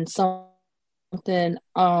and something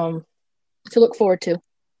to look forward to.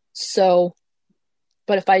 So,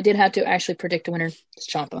 but if I did have to actually predict a winner,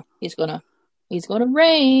 it's Ciampa. He's gonna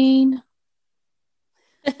reign.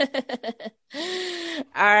 All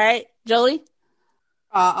right, Jolie.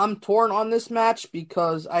 I'm torn on this match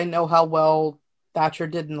because I know how well Thatcher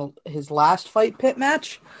did in his last Fight Pit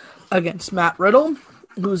match against Matt Riddle,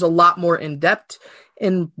 who's a lot more in-depth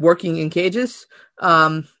in working in cages.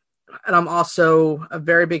 And I'm also a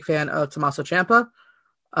very big fan of Tommaso Ciampa.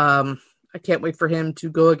 I can't wait for him to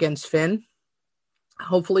go against Finn,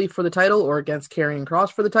 hopefully for the title, or against Karrion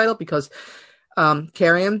Kross for the title, because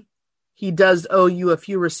Karrion, he does owe you a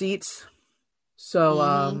few receipts.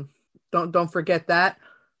 So don't forget that.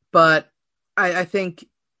 But I think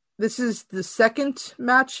this is the second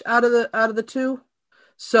match out of the two.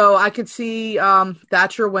 So I could see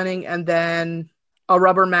Thatcher winning, and then a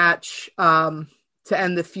rubber match to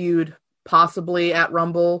end the feud, possibly at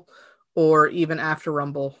Rumble or even after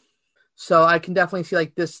Rumble. So I can definitely see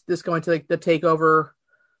like this going to like the takeover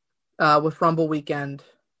with Rumble weekend.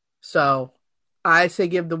 So I say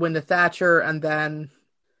give the win to Thatcher, and then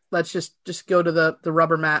let's just go to the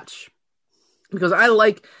rubber match, because I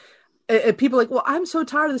like people like, well, I'm so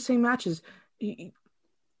tired of the same matches. You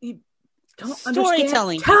don't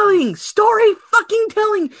understand story fucking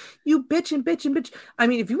telling. You bitch and bitch and bitch. I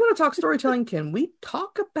mean, if you want to talk storytelling, can we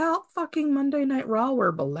talk about fucking Monday Night Raw where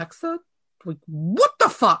Alexa? Like, what the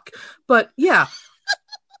fuck? But yeah.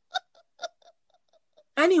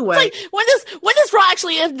 Anyway, like, when does Raw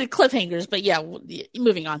actually end the cliffhangers? But yeah,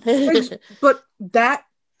 moving on. But that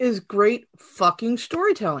is great fucking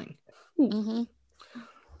storytelling. Mm-hmm.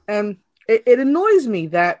 And it annoys me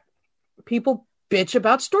that people bitch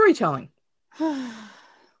about storytelling.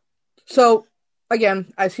 So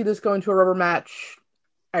again, I see this going to a rubber match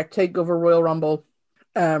at TakeOver Royal Rumble.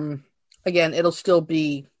 Again, it'll still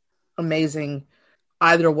be amazing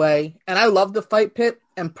either way. And I love the fight pit.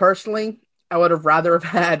 And personally, I would have rather have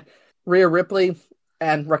had Rhea Ripley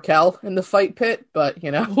and Raquel in the fight pit, but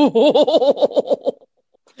you know.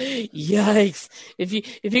 Yikes. If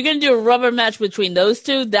you're gonna do a rubber match between those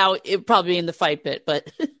two, that it'd probably be in the fight pit,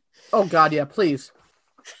 but oh god, yeah, please.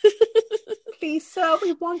 Please, sir,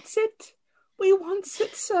 we want it. We want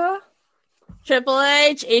it, sir. Triple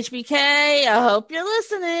H, HBK, I hope you're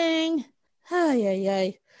listening.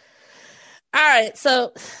 Ay. All right,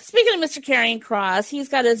 so speaking of Mr. Karrion Kross, he's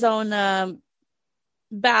got his own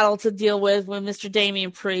battle to deal with Mr.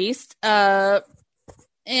 Damian Priest.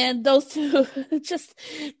 And those two, just,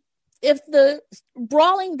 if the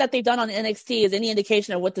brawling that they've done on NXT is any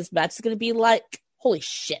indication of what this match is going to be like, holy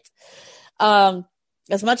shit.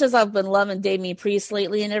 As much as I've been loving Damian Priest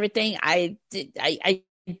lately and everything, I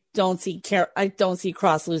don't see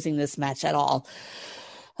Kross losing this match at all.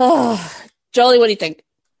 Oh, Jolie, what do you think?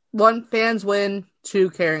 1, fans win.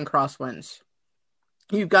 2, Karrion Kross wins.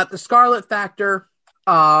 You've got the Scarlet factor.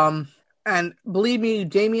 And believe me,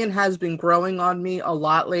 Damian has been growing on me a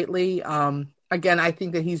lot lately. Again, I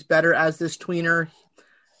think that he's better as this tweener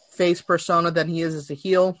face persona than he is as a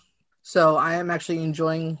heel. So I am actually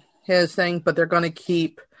enjoying his thing, but they're going to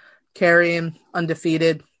keep Karrion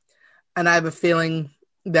undefeated. And I have a feeling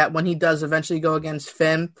that when he does eventually go against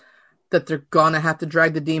Finn, that they're going to have to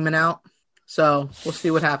drag the demon out. So we'll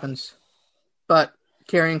see what happens. But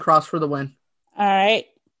Karrion Kross for the win. All right.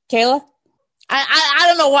 Kayla? I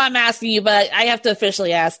don't know why I'm asking you, but I have to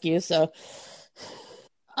officially ask you, so.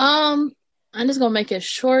 I'm just going to make it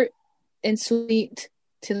short and sweet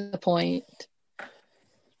to the point.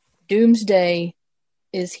 Doomsday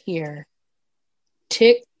is here.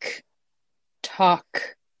 Tick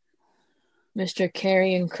tock. Mr.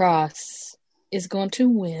 Karrion Kross is going to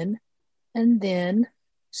win, and then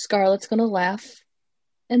Scarlett's going to laugh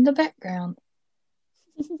in the background.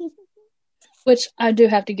 Which I do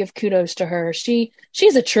have to give kudos to her.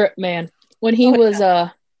 She's a trip, man. When he was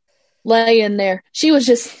laying there, she was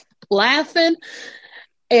just laughing.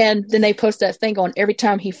 And then they post that thing on every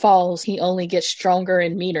time he falls, he only gets stronger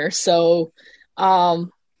and meaner. So,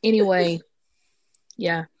 anyway,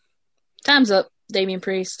 yeah. Time's up, Damian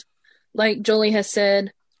Priest. Like Jolie has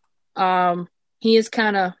said, he has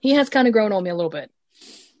kind of grown on me a little bit.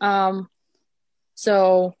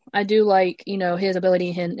 So I do like, his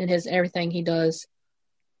ability and his everything he does.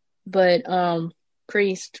 But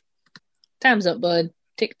Priest, time's up, bud.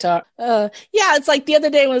 TikTok. Yeah, it's like the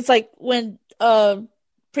other day was like when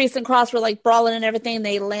Priest and Kross were like brawling and everything.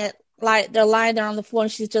 They're lying there on the floor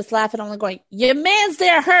and she's just laughing. I'm like going, your man's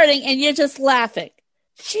there hurting and you're just laughing.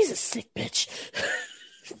 She's a sick bitch.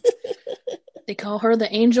 They call her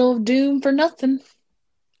the Angel of Doom for nothing.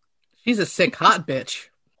 She's a sick hot bitch.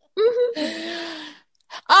 Mm-hmm.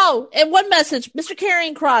 Oh, and one message, Mr.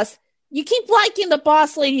 Karrion Kross, you keep liking the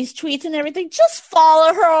boss lady's tweets and everything. Just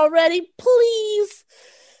follow her already, please.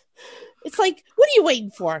 It's like, what are you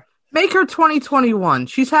waiting for? Make her 2021.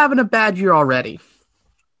 She's having a bad year already.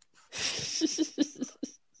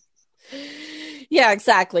 Yeah,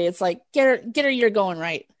 exactly. It's like, get her year going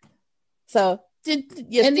right. So, and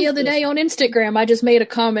the other day on Instagram, I just made a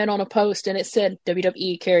comment on a post and it said,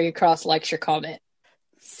 WWE Karrion Kross likes your comment.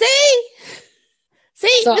 See? So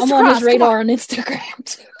Mr. I'm on his radar on Instagram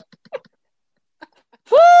too.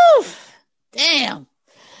 Woo! Damn.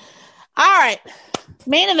 All right.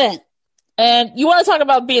 Main event. And you want to talk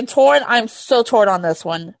about being torn? I'm so torn on this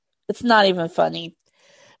one. It's not even funny.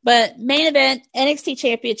 But main event, NXT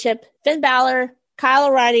Championship, Finn Balor, Kyle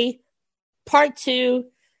O'Reilly, part 2.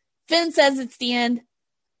 Finn says it's the end.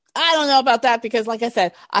 I don't know about that because, like I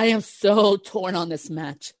said, I am so torn on this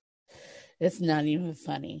match. It's not even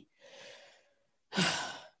funny.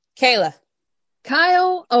 Kayla.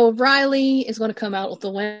 Kyle O'Reilly is going to come out with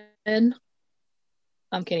the win.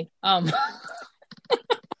 I'm kidding.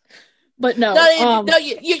 But no.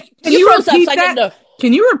 You froze up, so I didn't know.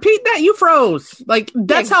 Can you repeat that? You froze. Like,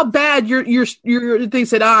 that's how bad your thing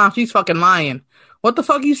said, she's fucking lying. What the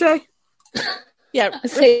fuck you say? Yeah,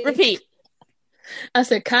 repeat. I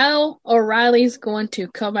said Kyle O'Reilly's going to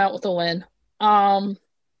come out with a win. I'm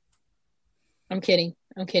kidding.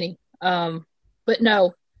 But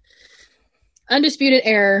no. Undisputed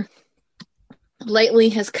Era lately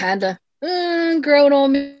has kind of grown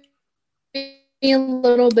on me a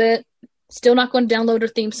little bit. Still not going to download her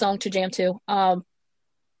theme song to Jam 2.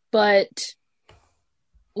 But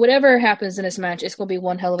whatever happens in this match, it's going to be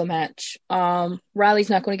one hell of a match. Riley's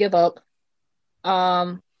not going to give up.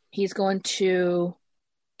 He's going to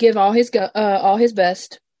give all his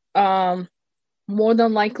best. More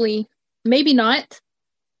than likely, maybe not.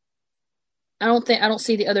 I don't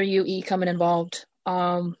see the other UE coming involved.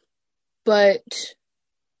 But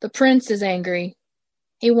the Prince is angry.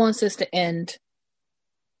 He wants this to end.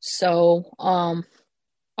 So,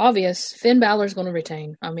 obvious, Finn Balor's going to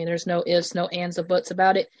retain. I mean, there's no ifs, no ands, or buts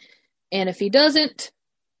about it. And if he doesn't,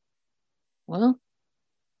 well,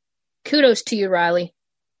 kudos to you, Riley,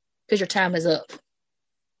 because your time is up.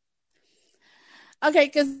 Okay,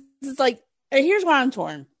 because it's like, here's why I'm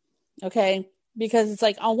torn. Okay, because it's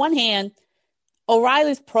like, on one hand,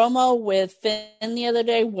 O'Reilly's promo with Finn the other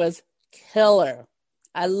day was killer.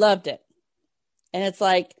 I loved it. And it's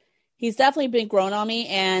like, he's definitely been grown on me.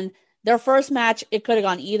 And their first match, it could have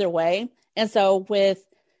gone either way. And so with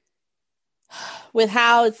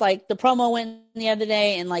how it's like the promo went the other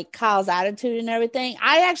day and like Kyle's attitude and everything,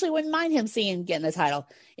 I actually wouldn't mind him getting the title.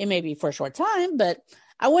 It may be for a short time, but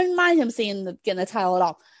I wouldn't mind him getting the title at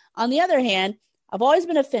all. On the other hand, I've always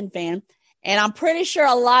been a Finn fan. And I'm pretty sure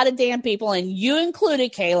a lot of damn people, and you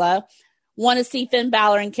included, Kayla, want to see Finn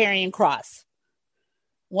Balor and Karrion Kross.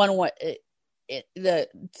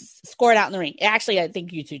 Score it out in the ring. Actually, I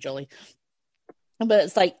think you too, Jolie. But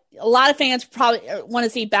it's like a lot of fans probably want to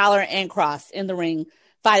see Balor and Kross in the ring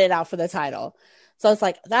fight it out for the title. So it's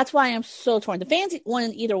like, that's why I'm so torn. The fans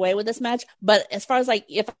won either way with this match. But as far as like,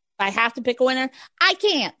 if I have to pick a winner, I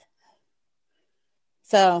can't.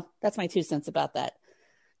 So that's my 2 cents about that.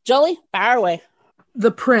 Jolie, fire away. The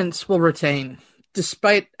Prince will retain,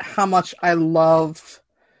 despite how much I love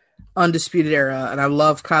Undisputed Era and I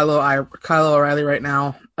love Kyle O'Reilly right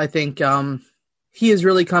now. I think he has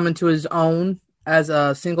really come into his own as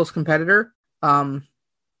a singles competitor.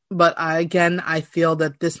 But I feel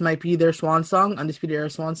that this might be their swan song, Undisputed Era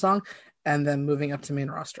swan song, and then moving up to main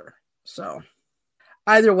roster. So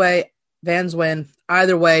either way, Vans win.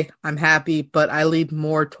 Either way, I'm happy, but I lead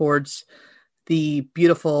more towards the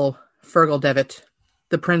beautiful Fergal Devitt,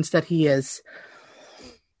 the prince that he is.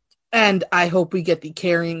 And I hope we get the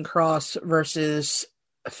Karrion Kross versus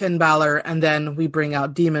Finn Balor, and then we bring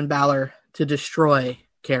out Demon Balor to destroy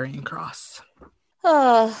Karrion Kross.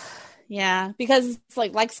 Yeah, because it's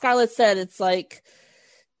like Scarlett said, it's like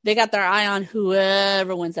they got their eye on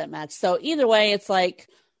whoever wins that match. So either way, it's like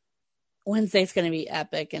Wednesday's going to be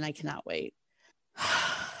epic, and I cannot wait.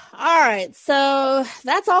 All right, so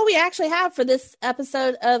that's all we actually have for this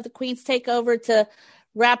episode of the Queen's Takeover to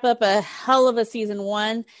wrap up a hell of a season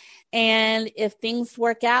 1. And if things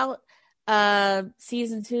work out,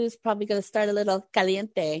 season 2 is probably going to start a little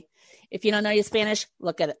caliente. If you don't know your Spanish,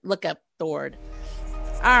 look up the word.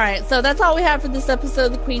 All right, so that's all we have for this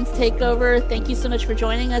episode of the Queen's Takeover. Thank you so much for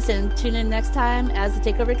joining us, and tune in next time as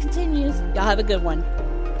the takeover continues. Y'all have a good one.